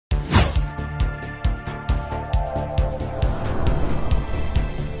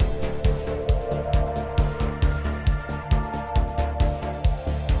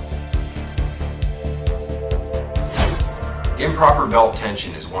Improper belt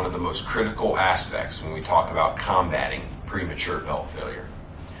tension is one of the most critical aspects when we talk about combating premature belt failure.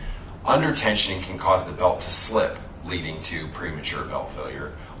 Undertensioning can cause the belt to slip, leading to premature belt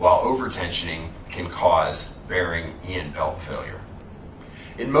failure, while overtensioning can cause bearing-in belt failure.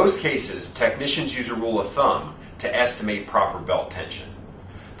 In most cases, technicians use a rule of thumb to estimate proper belt tension,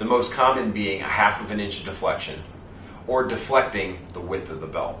 the most common being a 1/2 inch deflection, or deflecting the width of the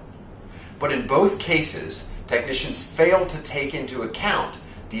belt. But in both cases, technicians fail to take into account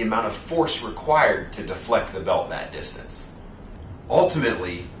the amount of force required to deflect the belt that distance.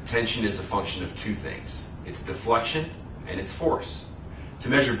 Ultimately, tension is a function of two things: its deflection and its force. To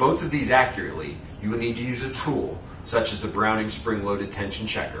measure both of these accurately, you will need to use a tool such as the Browning spring-loaded tension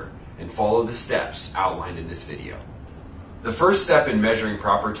checker and follow the steps outlined in this video. The first step in measuring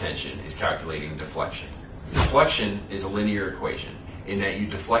proper tension is calculating deflection. Deflection is a linear equation in that you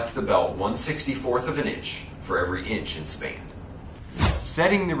deflect the belt 1/64 of an inch for every inch in span.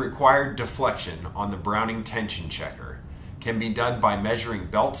 Setting the required deflection on the Browning tension checker can be done by measuring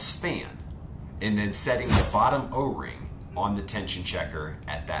belt span and then setting the bottom O-ring on the tension checker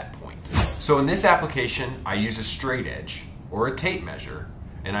at that point. So in this application, I use a straight edge or a tape measure,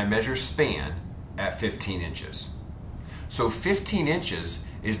 and I measure span at 15 inches. So 15 inches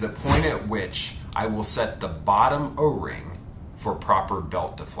is the point at which I will set the bottom O-ring for proper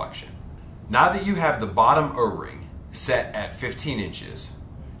belt deflection. Now that you have the bottom O-ring set at 15 inches,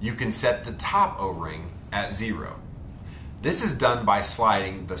 you can set the top O-ring at 0. This is done by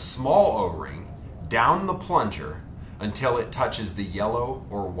sliding the small O-ring down the plunger until it touches the yellow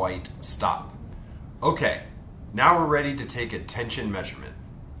or white stop. Okay, now we're ready to take a tension measurement.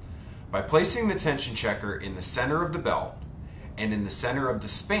 By placing the tension checker in the center of the belt and in the center of the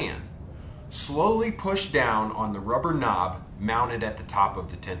span, slowly push down on the rubber knob mounted at the top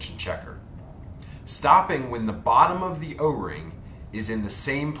of the tension checker, stopping when the bottom of the O-ring is in the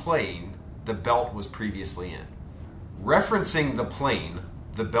same plane the belt was previously in. Referencing the plane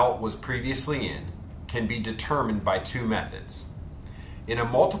the belt was previously in can be determined by two methods. In a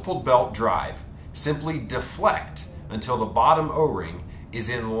multiple belt drive, simply deflect until the bottom O-ring is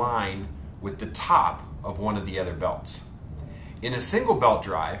in line with the top of one of the other belts. In a single belt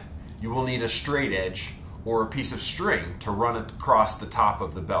drive, you will need a straight edge or a piece of string to run across the top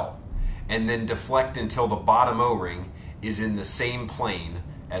of the belt, and then deflect until the bottom O-ring is in the same plane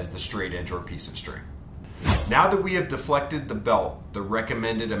as the straight edge or piece of string. Now that we have deflected the belt the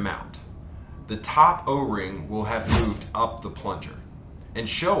recommended amount, the top O-ring will have moved up the plunger and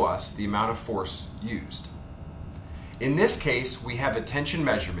show us the amount of force used. In this case, we have a tension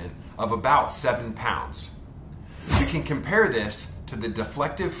measurement of about 7 pounds. We can compare this to the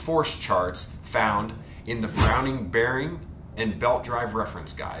deflective force charts found in the Browning bearing and belt drive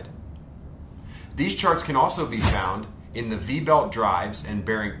reference guide. These charts can also be found in the V-belt drives and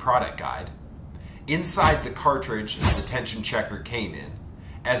bearing product guide, inside the cartridge the tension checker came in,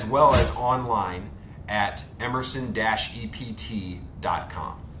 as well as online at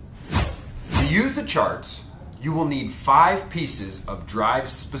emerson-ept.com. To use the charts, you will need 5 pieces of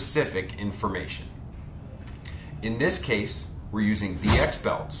drive-specific information. In this case, we're using BX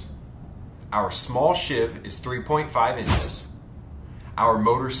belts. Our small sheave is 3.5 inches. Our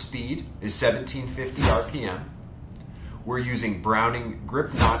motor speed is 1750 RPM. We're using Browning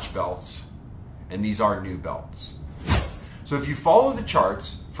grip notch belts, and these are new belts. So if you follow the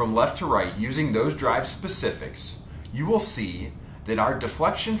charts from left to right using those drive specifics, you will see that our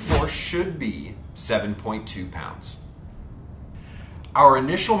deflection force should be 7.2 pounds. Our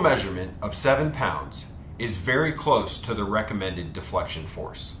initial measurement of 7 pounds is very close to the recommended deflection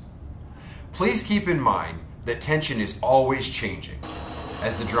force. Please keep in mind that tension is always changing.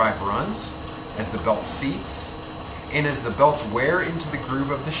 As the drive runs, as the belt seats, and as the belts wear into the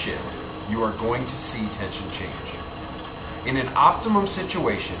groove of the sheave, you are going to see tension change. In an optimum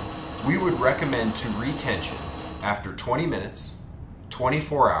situation, we would recommend to retension after 20 minutes,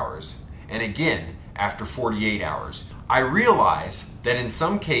 24 hours, and again after 48 hours. I realize that in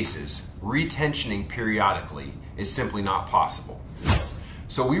some cases, retensioning periodically is simply not possible.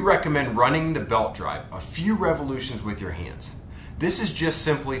 So we recommend running the belt drive a few revolutions with your hands. This is just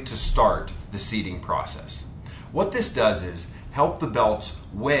simply to start the seating process. What this does is help the belts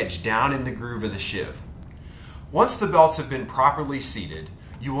wedge down in the groove of the sheave. Once the belts have been properly seated,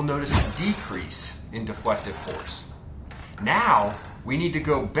 you will notice a decrease in deflective force. Now we need to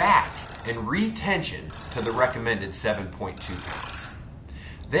go back and retension to the recommended 7.2 pounds.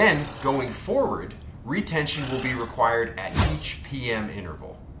 Then, going forward, retention will be required at each PM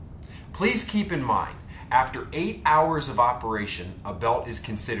interval. Please keep in mind, after 8 hours of operation, a belt is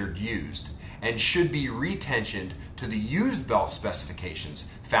considered used, and should be retensioned to the used belt specifications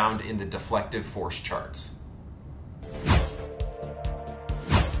found in the deflective force charts.